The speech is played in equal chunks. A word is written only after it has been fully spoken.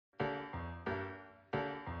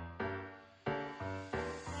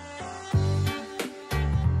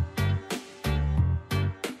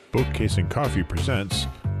Bookcase and Coffee presents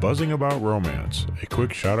Buzzing About Romance, a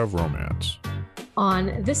quick shot of romance.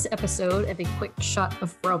 On this episode of A Quick Shot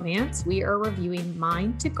of Romance, we are reviewing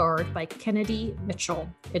Mind to Guard by Kennedy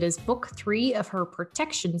Mitchell. It is book 3 of her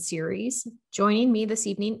Protection series. Joining me this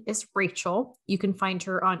evening is Rachel. You can find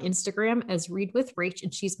her on Instagram as Read with Rach,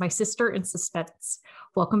 and she's my sister in suspense.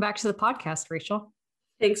 Welcome back to the podcast, Rachel.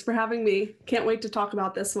 Thanks for having me. Can't wait to talk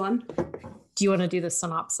about this one. Do you want to do the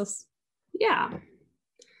synopsis? Yeah.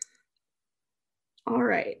 All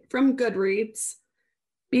right. From Goodreads.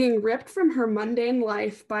 Being ripped from her mundane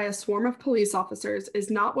life by a swarm of police officers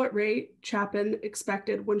is not what Rae Chapin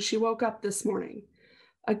expected when she woke up this morning.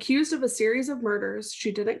 Accused of a series of murders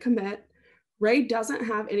she didn't commit, Rae doesn't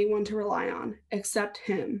have anyone to rely on except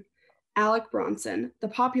him, Alec Bronson, the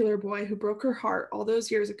popular boy who broke her heart all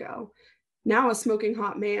those years ago. Now a smoking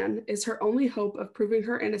hot man is her only hope of proving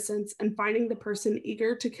her innocence and finding the person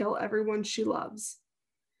eager to kill everyone she loves.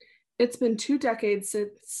 It's been 2 decades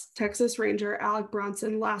since Texas Ranger Alec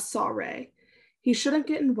Bronson last saw Rae. He shouldn't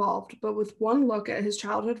get involved, but with one look at his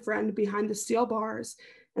childhood friend behind the steel bars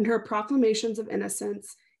and her proclamations of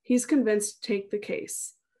innocence, he's convinced to take the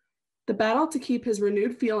case. The battle to keep his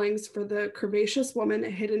renewed feelings for the curvaceous woman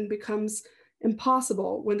hidden becomes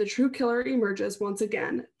impossible when the true killer emerges once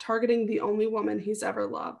again, targeting the only woman he's ever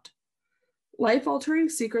loved. Life-altering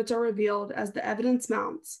secrets are revealed as the evidence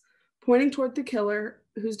mounts, pointing toward the killer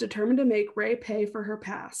who's determined to make Rae pay for her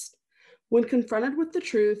past. When confronted with the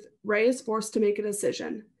truth, Rae is forced to make a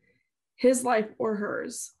decision: his life or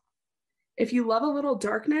hers. If you love a little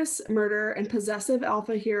darkness, murder, and possessive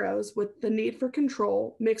alpha heroes with the need for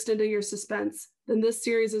control mixed into your suspense, then this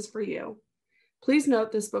series is for you. Please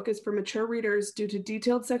note this book is for mature readers due to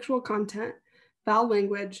detailed sexual content, foul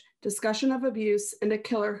language, discussion of abuse, and a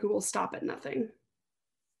killer who will stop at nothing.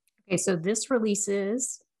 Okay, so this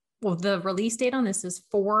releases... Well, the release date on this is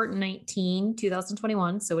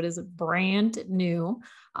 4/19/2021, so it is brand new.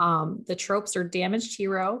 The tropes are damaged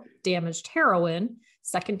hero, damaged heroine,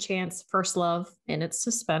 second chance, first love, and it's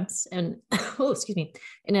suspense. And and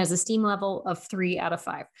it has a steam level of 3 out of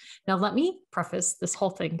 5. Now, let me preface this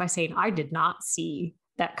whole thing by saying I did not see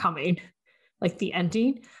that coming. Like the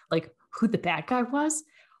ending, like who the bad guy was.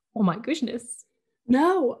 Oh my goodness.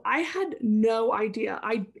 No, I had no idea.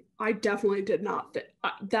 I definitely did not fit.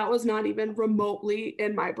 That was not even remotely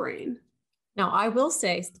in my brain. Now, I will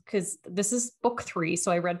say, because this is book 3,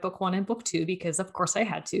 so I read book 1 and book 2 because, of course, I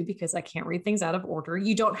had to, because I can't read things out of order.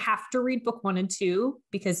 You don't have to read book 1 and 2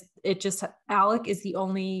 because Alec is the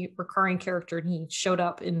only recurring character, and he showed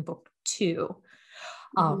up in book 2.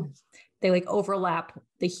 They like overlap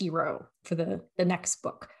the hero for the next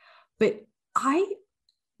book. But I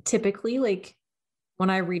typically like, when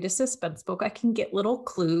I read a suspense book, I can get little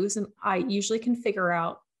clues, and I usually can figure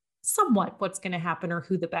out somewhat what's going to happen or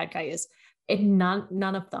who the bad guy is. And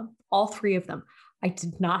none of them, all 3 of them, I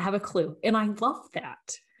did not have a clue. And I love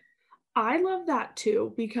that. I love that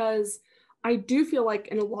too, because I do feel like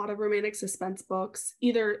in a lot of romantic suspense books,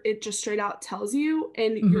 either it just straight out tells you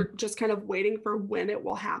and you're just kind of waiting for when it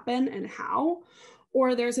will happen and how,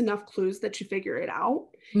 or there's enough clues that you figure it out.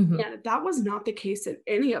 And that was not the case in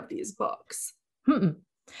any of these books.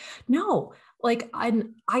 No, like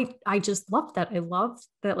I just love that. I love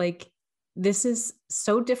that, like, this is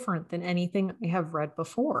so different than anything I have read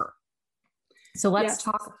before. So let's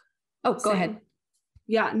talk. Oh, go ahead.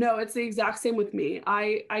 Yeah, no, it's the exact same with me.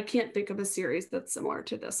 I can't think of a series that's similar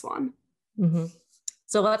to this one.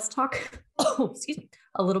 So let's talk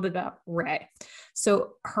a little bit about Rae.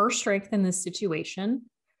 So her strength in this situation,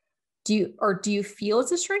 do you feel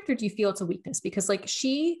it's a strength, or do you feel it's a weakness? Because like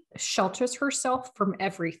she shelters herself from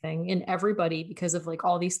everything and everybody because of like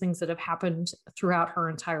all these things that have happened throughout her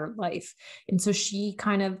entire life. And so she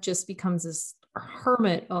kind of just becomes this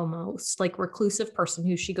hermit, almost like reclusive person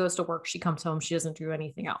who she goes to work, she comes home, she doesn't do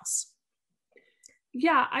anything else.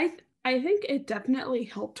 Yeah, I think it definitely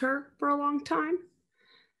helped her for a long time.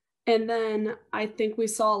 And then I think we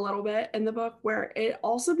saw a little bit in the book where it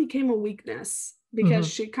also became a weakness, because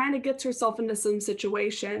she kind of gets herself into some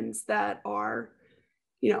situations that are,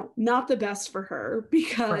 not the best for her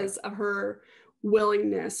because of her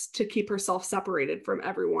willingness to keep herself separated from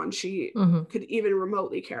everyone she could even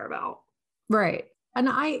remotely care about. Right. And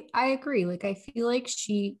I agree. Like, I feel like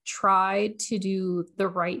she tried to do the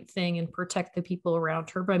right thing and protect the people around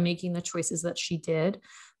her by making the choices that she did,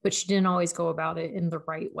 but she didn't always go about it in the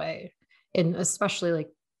right way. And especially like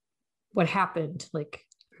what happened, like,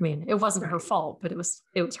 I mean, it wasn't her fault, but it was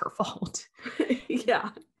her fault. Yeah.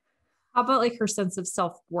 How about like her sense of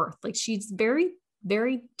self-worth? Like, she's very,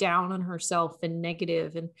 very down on herself and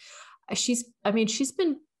negative. And she's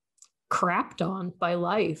been crapped on by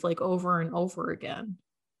life, like over and over again.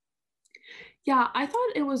 Yeah, I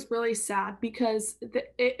thought it was really sad because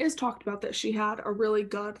it is talked about that she had a really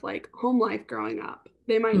good like home life growing up.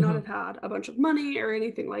 They might not Mhm. have had a bunch of money or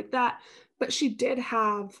anything like that, but she did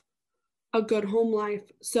have a good home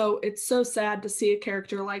life. So it's so sad to see a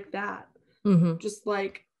character like that. Mhm. Just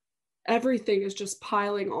like everything is just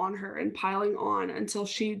piling on her and piling on until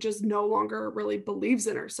she just no longer really believes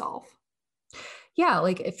in herself. Yeah,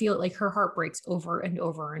 like I feel like her heart breaks over and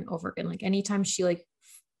over and over again. Like anytime she like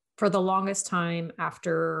for the longest time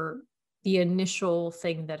after the initial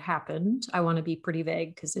thing that happened, I want to be pretty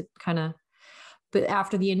vague because it kind of, but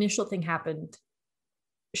after the initial thing happened,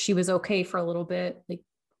 she was okay for a little bit. Like,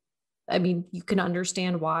 I mean, you can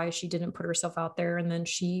understand why she didn't put herself out there. And then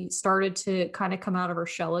she started to kind of come out of her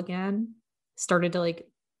shell again, started to like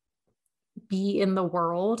be in the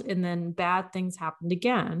world, and then bad things happened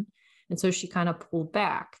again. And so she kind of pulled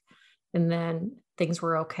back, and then things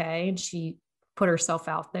were okay. And she put herself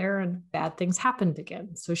out there and bad things happened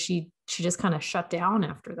again. So she just kind of shut down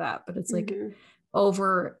after that. But it's like Mhm.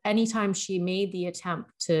 over anytime she made the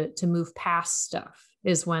attempt to move past stuff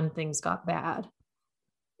is when things got bad.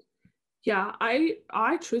 Yeah,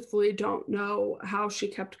 I truthfully don't know how she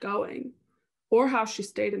kept going or how she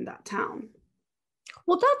stayed in that town.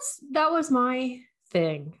 Well, that was my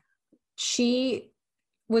thing. She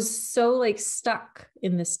was so like stuck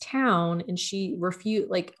in this town, and she refused,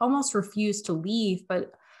 like almost refused to leave.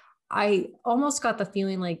 But I almost got the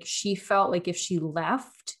feeling like she felt like if she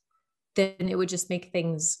left, then it would just make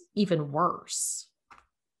things even worse.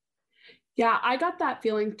 Yeah, I got that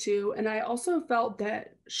feeling too. And I also felt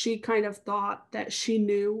that she kind of thought that she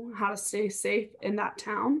knew how to stay safe in that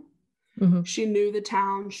town. Mhm. She knew the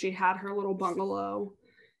town, she had her little bungalow.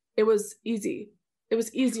 It was easy. It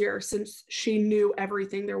was easier since she knew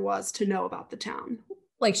everything there was to know about the town.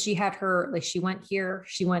 Like she had her, like she went here,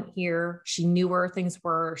 she knew where things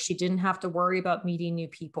were. She didn't have to worry about meeting new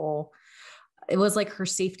people. It was like her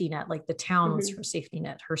safety net, like the town was Mhm. her safety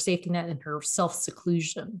net and her self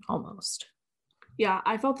seclusion almost. Yeah,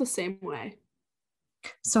 I felt the same way.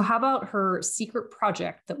 So, how about her secret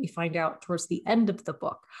project that we find out towards the end of the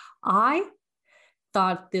book? I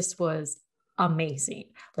thought this was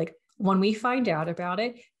amazing. Like, when we find out about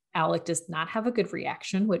it, Alec does not have a good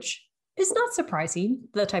reaction, which is not surprising,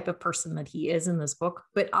 the type of person that he is in this book.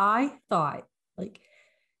 But I thought, like,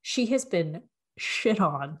 she has been shit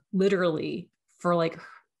on literally for like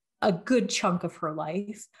a good chunk of her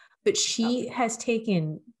life, but Yep. she has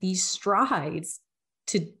taken these strides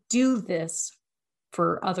to do this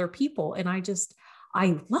for other people. And I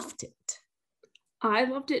loved it. I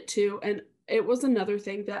loved it too. And it was another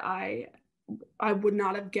thing that I would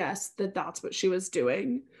not have guessed that that's what she was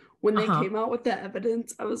doing. When Uh they huh. came out with the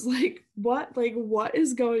evidence, I was like, what? Like, what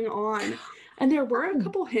is going on? And there were a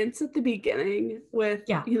couple hints at the beginning with,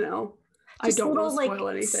 Yeah. I Just don't want little to like spoil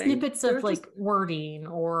anything. snippets of There's like just, wording,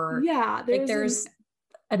 or yeah, like there's there's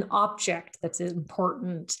an object that's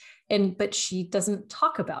important, and but she doesn't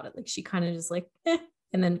talk about it. Like she kind of just like,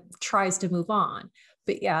 and then tries to move on.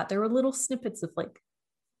 But yeah, there were little snippets of like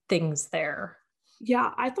things there.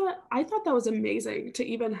 yeah, I thought that was amazing to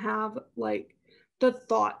even have like the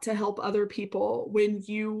thought to help other people when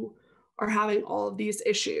you are having all of these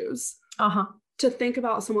issues. Uh-huh. To think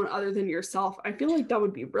about someone other than yourself, I feel like that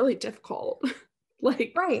would be really difficult.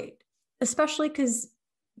 Like, Right. Especially because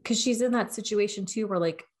she's in that situation too, where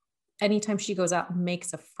like anytime she goes out and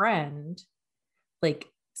makes a friend, like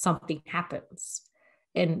something happens.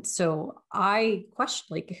 And so I question,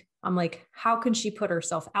 like, I'm like, how can she put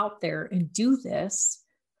herself out there and do this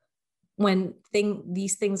when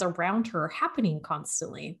these things around her are happening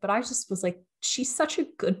constantly? But I just was like, she's such a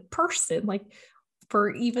good person, like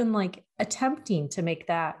for even like attempting to make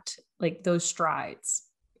that like those strides.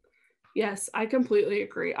 yes, I completely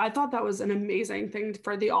agree. I thought that was an amazing thing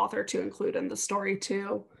for the author to include in the story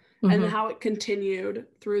too, and Mhm. how it continued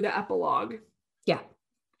through the epilogue. Yeah.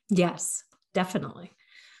 Yes, definitely.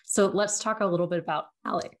 So let's talk a little bit about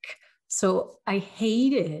Alec. So I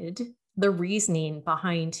hated the reasoning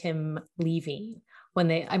behind him leaving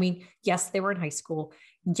when I mean, yes, they were in high school.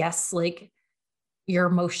 Yes, like your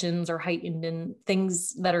emotions are heightened and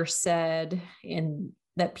things that are said and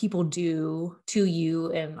that people do to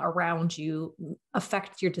you and around you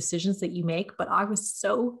affect your decisions that you make. But I was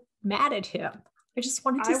so mad at him. I just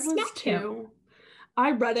wanted to I was smack him. too.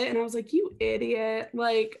 I read it and I was like, you idiot.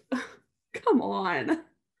 Like, come on. And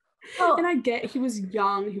Well, I get he was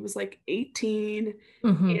young, he was like 18,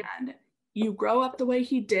 mhm, and you grow up the way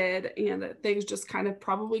he did, and things just kind of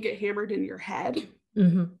probably get hammered in your head.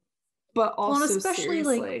 mhm. But Well, and also especially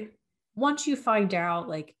like seriously, once you find out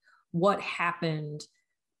like what happened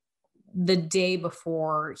the day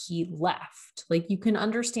before he left. Like you can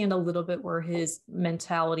understand a little bit where his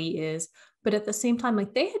mentality is, but at the same time,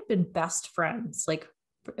 like they had been best friends. Like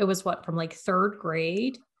it was from like third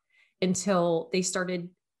grade until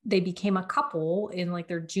they became a couple in like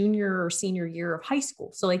their junior or senior year of high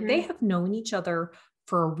school. So like they have known each other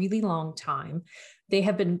for a really long time. They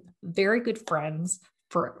have been very good friends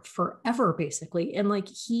for forever, basically. And like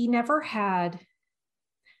he never had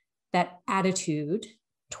that attitude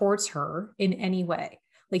towards her in any way.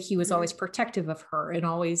 Like he was always protective of her and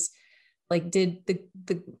always like did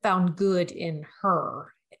the found good in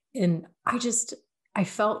her. And I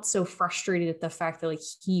felt so frustrated at the fact that like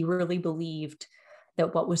he really believed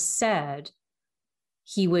that what was said,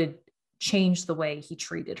 he would change the way he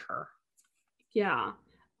treated her. Yeah,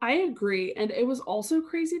 I agree. And it was also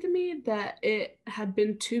crazy to me that it had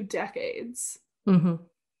been 2 decades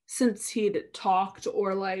since he'd talked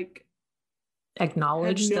or like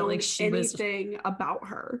acknowledged that like she was anything about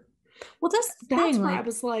her. Well, that's why like, I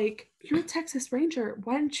was like, you're a Texas Ranger.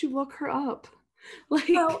 Why didn't you look her up? Like,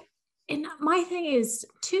 well, and my thing is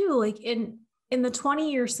too, like in the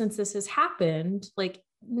 20 years since this has happened, like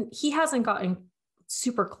he hasn't gotten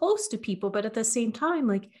super close to people, but at the same time,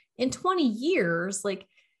 like in 20 years, like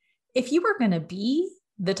if you were going to be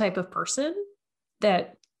the type of person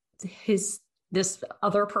that this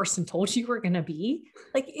other person told you were going to be,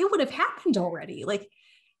 like it would have happened already. Like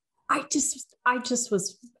I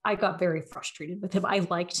got very frustrated with him. I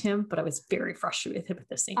liked him, but I was very frustrated with him at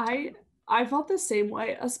the same time. I felt the same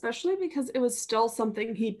way, especially because it was still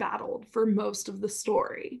something he battled for most of the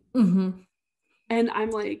story. And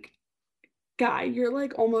I'm like, guy, you're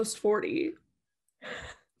like almost 40.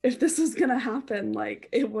 If this was gonna happen, like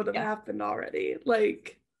it would have happened already.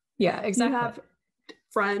 Like, yeah, exactly. You have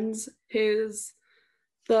friends,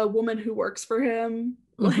 the woman who works for him.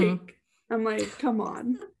 Like, I'm like, come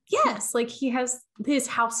on. Yes, like he has his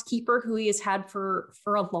housekeeper who he has had for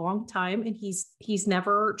a long time, and he's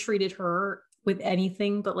never treated her with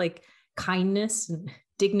anything but like kindness and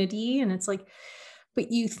dignity. And it's like,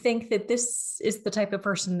 but you think that this is the type of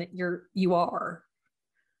person that you are.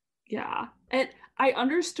 Yeah. And I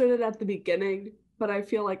understood it at the beginning, but I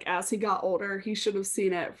feel like as he got older, he should have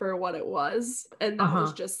seen it for what it was. And that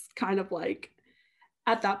was just kind of like,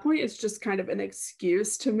 at that point, it's just kind of an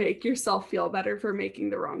excuse to make yourself feel better for making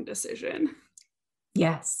the wrong decision.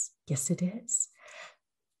 Yes, it is.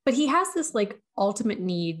 But he has this like ultimate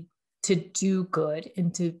need to do good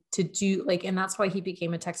and to do like, and that's why he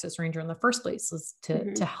became a Texas Ranger in the first place, was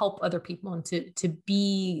to help other people and to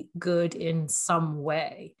be good in some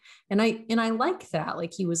way. And I like that.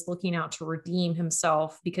 Like he was looking out to redeem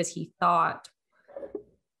himself because he thought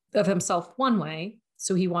of himself one way.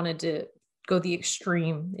 So he wanted to go the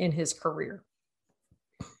extreme in his career.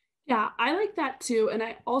 Yeah, I like that too. And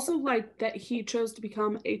I also like that he chose to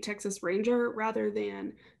become a Texas Ranger rather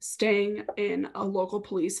than staying in a local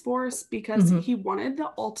police force, because he wanted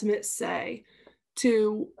the ultimate say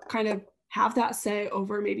to kind of have that say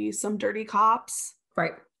over maybe some dirty cops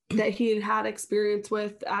that he had experience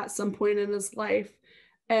with at some point in his life.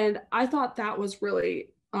 And I thought that was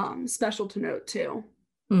really special to note too.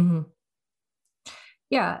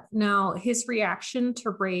 Yeah. Now his reaction to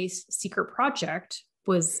Rae's secret project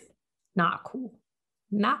was not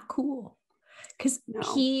cool. Because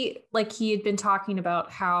he had been talking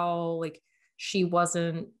about how like she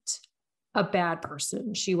wasn't a bad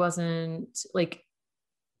person. She wasn't like,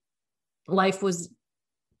 life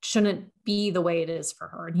shouldn't be the way it is for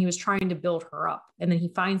her. And he was trying to build her up. And then he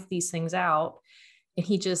finds these things out and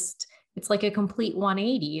it's like a complete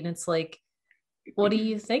 180. And it's like, what are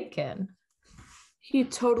you thinking? He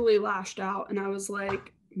totally lashed out. And I was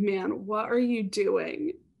like, man, what are you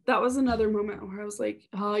doing? That was another moment where I was like,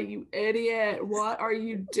 oh, you idiot. What are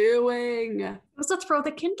you doing? It was a throw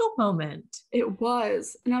the Kindle moment. It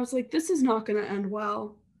was. And I was like, this is not going to end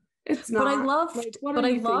well. It's not. But I loved, like, what are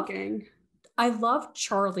you thinking? I loved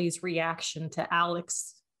Charlie's reaction to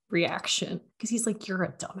Alec's reaction, because he's like, you're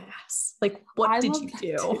a dumbass. Like, what did you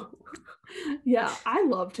do? Yeah, I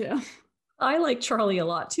loved him. I like Charlie a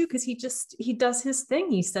lot too, because he does his thing.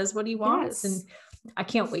 He says what he wants. And I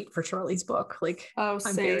can't wait for Charlie's book. Like, I'm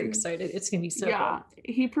very excited. It's going to be so good.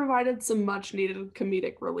 He provided some much needed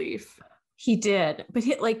comedic relief. He did,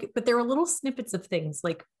 but there were little snippets of things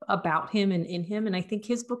like about him and in him. And I think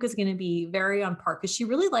his book is going to be very on par, because she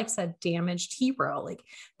really likes that damaged hero. Like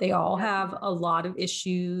they all have a lot of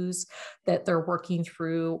issues that they're working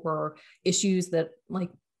through, or issues that like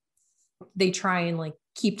they try and like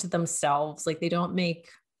keep to themselves. Like they don't make,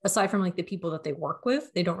 aside from like the people that they work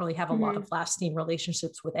with, they don't really have a lot of lasting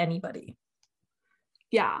relationships with anybody.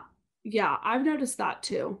 Yeah. Yeah, I've noticed that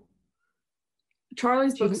too.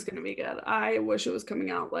 Charlie's book's going to be good. I wish it was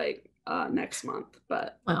coming out like next month,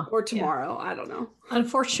 but or tomorrow. Yeah. I don't know.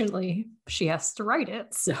 Unfortunately, she has to write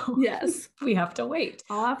it, so yes, we have to wait.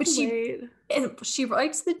 I'll have to wait. And she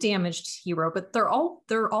writes the damaged hero, but they're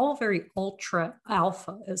all very ultra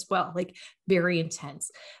alpha as well, like very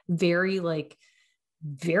intense, very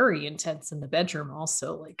intense in the bedroom.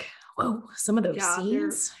 Also, like, whoa, some of those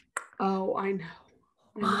scenes. Oh, I know.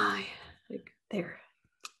 Why? Like they're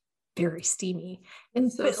very steamy,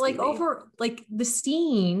 and so but steamy. Like the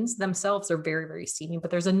scenes themselves are very, very steamy,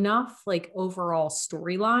 but there's enough like overall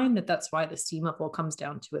storyline that's why the steam level comes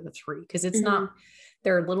down to a 3, because it's not,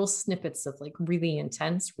 there are little snippets of like really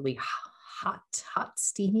intense, really hot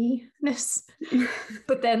steaminess,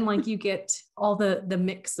 but then like you get all the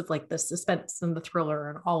mix of like the suspense and the thriller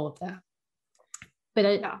and all of that.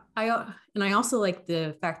 But I also like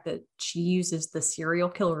the fact that she uses the serial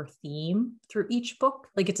killer theme through each book.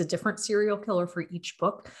 Like it's a different serial killer for each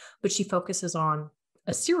book, but she focuses on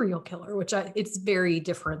a serial killer, which it's very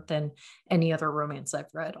different than any other romance I've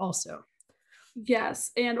read also.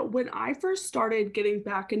 Yes. And when I first started getting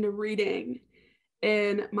back into reading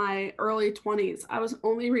in my early 20s, I was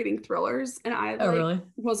only reading thrillers, and I really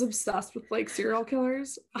was obsessed with like serial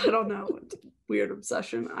killers. I don't know. Weird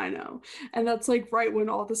obsession, I know. And that's like right when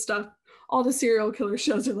all the serial killer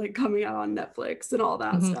shows are like coming out on Netflix and all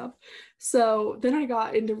that stuff. So then I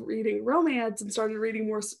got into reading romance and started reading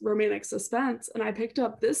more romantic suspense, and I picked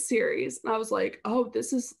up this series and I was like, oh,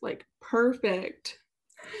 this is like perfect.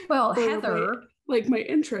 Well, Heather, like my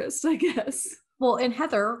interest, I guess. Well, and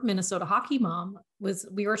Heather, Minnesota hockey mom,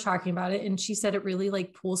 we were talking about it, and she said it really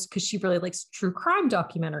like pulls, because she really likes true crime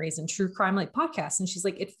documentaries and true crime like podcasts. And she's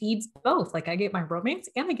like, it feeds both. Like I get my romance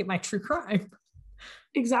and I get my true crime.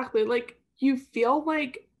 Exactly. Like you feel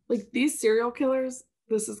like these serial killers,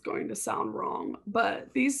 this is going to sound wrong, but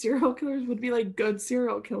these serial killers would be like good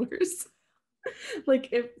serial killers. Like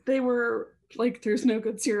if they were like, there's no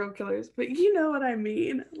good serial killers, but you know what I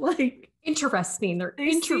mean? Like interesting. They're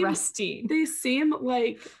interesting. They seem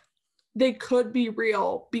like they could be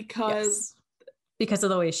real because of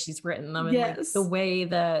the way she's written them and like the way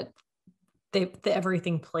that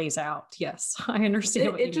everything plays out. Yes, I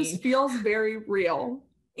understand what you mean. It just feels very real.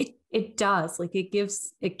 It does. Like it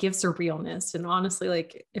gives a realness. And honestly,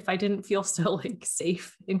 like if I didn't feel so like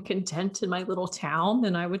safe and content in my little town,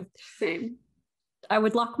 then I would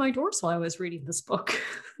lock my doors while I was reading this book.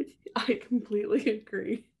 I completely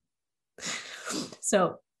agree.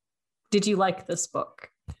 So, did you like this book?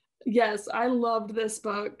 Yes, I loved this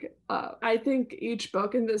book. I think each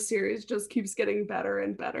book in this series just keeps getting better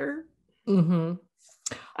and better.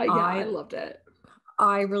 I loved it.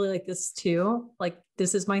 I really like this too. Like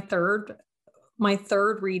this is my third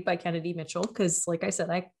read by Kennedy Mitchell, because like I said,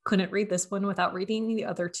 I couldn't read this one without reading the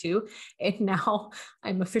other two. And now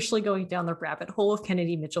I'm officially going down the rabbit hole of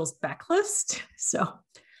Kennedy Mitchell's backlist. So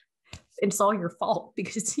it's all your fault,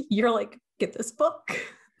 because you're like, get this book.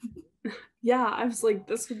 Yeah, I was like,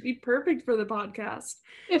 this would be perfect for the podcast.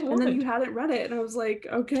 And then you hadn't read it, and I was like,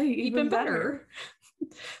 okay, even better.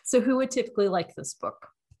 So who would typically like this book?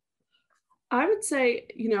 I would say,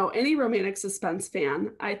 any romantic suspense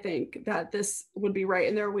fan, I think that this would be right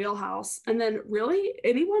in their wheelhouse. And then really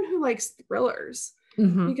anyone who likes thrillers,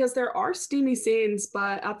 because there are steamy scenes,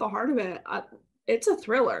 but at the heart of it, it's a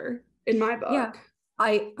thriller in my book. Yeah.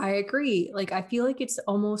 I agree. Like, I feel like it's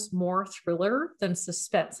almost more thriller than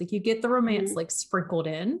suspense. Like you get the romance like sprinkled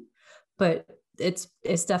in, but it's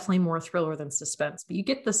definitely more thriller than suspense, but you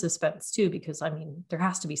get the suspense too, because I mean, there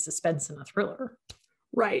has to be suspense in a thriller.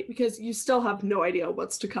 Right. Because you still have no idea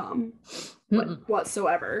what's to come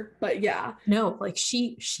whatsoever, but yeah. No, like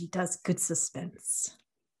she does good suspense.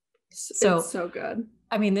 It's so good.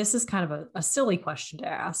 I mean, this is kind of a silly question to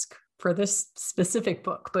ask for this specific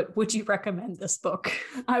book, but would you recommend this book?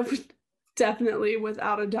 I would definitely,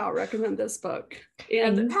 without a doubt, recommend this book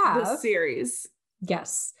and the series.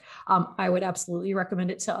 Yes. I would absolutely recommend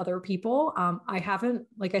it to other people. I haven't,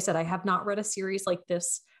 like I said, I have not read a series like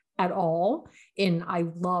this at all. And I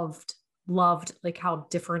loved like how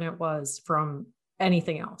different it was from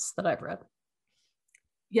anything else that I've read.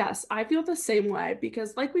 Yes, I feel the same way,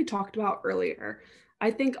 because like we talked about earlier, I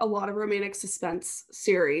think a lot of romantic suspense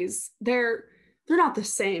series, they're not the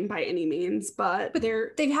same by any means, but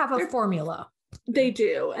they have a formula. They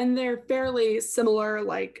do. And they're fairly similar,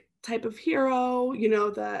 like type of hero,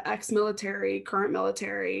 the ex-military, current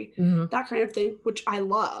military, that kind of thing, which I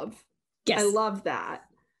love. Yes. I love that.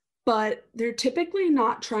 But they're typically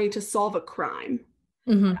not trying to solve a crime.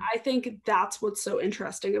 I think that's what's so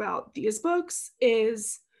interesting about these books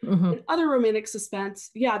is In other romantic suspense,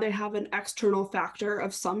 yeah, they have an external factor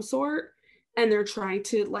of some sort, and they're trying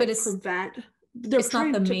to like prevent. They're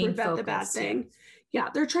trying to prevent the bad thing. Yeah,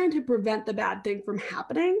 they're trying to prevent the bad thing from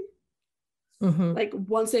happening. Like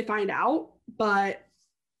once they find out, but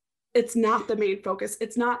it's not the main focus.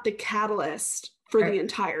 It's not the catalyst for the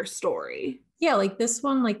entire story. Yeah, like this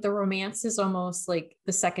one, like the romance is almost like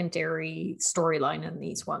the secondary storyline in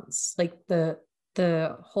these ones. Like the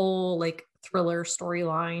whole like thriller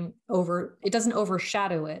storyline it doesn't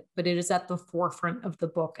overshadow it, but it is at the forefront of the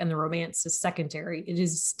book, and the romance is secondary. It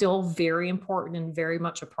is still very important and very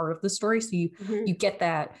much a part of the story. So you get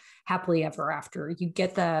that happily ever after. You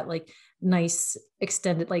get that like nice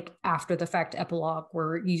extended like after the fact epilogue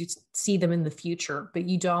where you see them in the future, but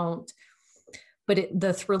you don't. But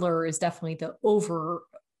the thriller is definitely the over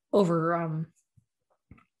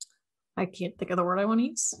I can't think of the word I want to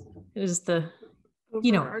use. It is the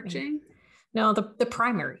overarching. No, the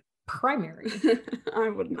primary. I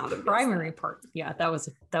would not have primary part. Yeah, that was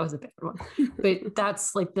a bad one. But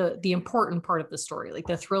that's like the important part of the story. Like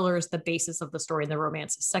the thriller is the basis of the story, and the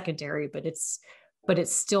romance is secondary, but it's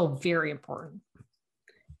still very important.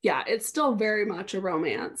 Yeah, it's still very much a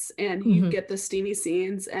romance, and you get the steamy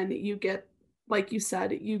scenes, and you get, like you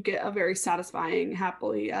said, you get a very satisfying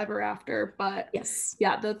happily ever after. But yes,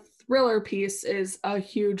 yeah, the thriller piece is a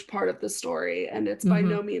huge part of the story, and it's by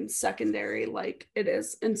no means secondary like it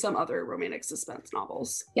is in some other romantic suspense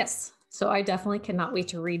novels. Yes. So I definitely cannot wait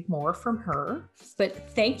to read more from her. But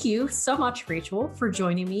thank you so much, Rachel, for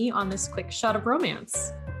joining me on this quick shot of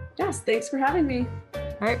romance. Yes, thanks for having me.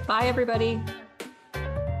 All right, bye everybody.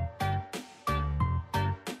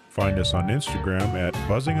 Find us on Instagram at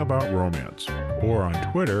Buzzing About Romance or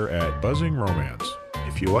on Twitter at Buzzing Romance.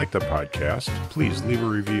 If you like the podcast, please leave a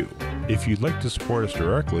review. If you'd like to support us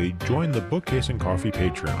directly, join the Bookcase and Coffee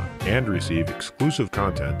Patreon and receive exclusive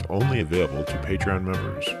content only available to Patreon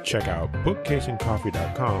members. Check out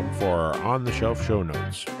bookcaseandcoffee.com for our on-the-shelf show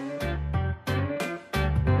notes.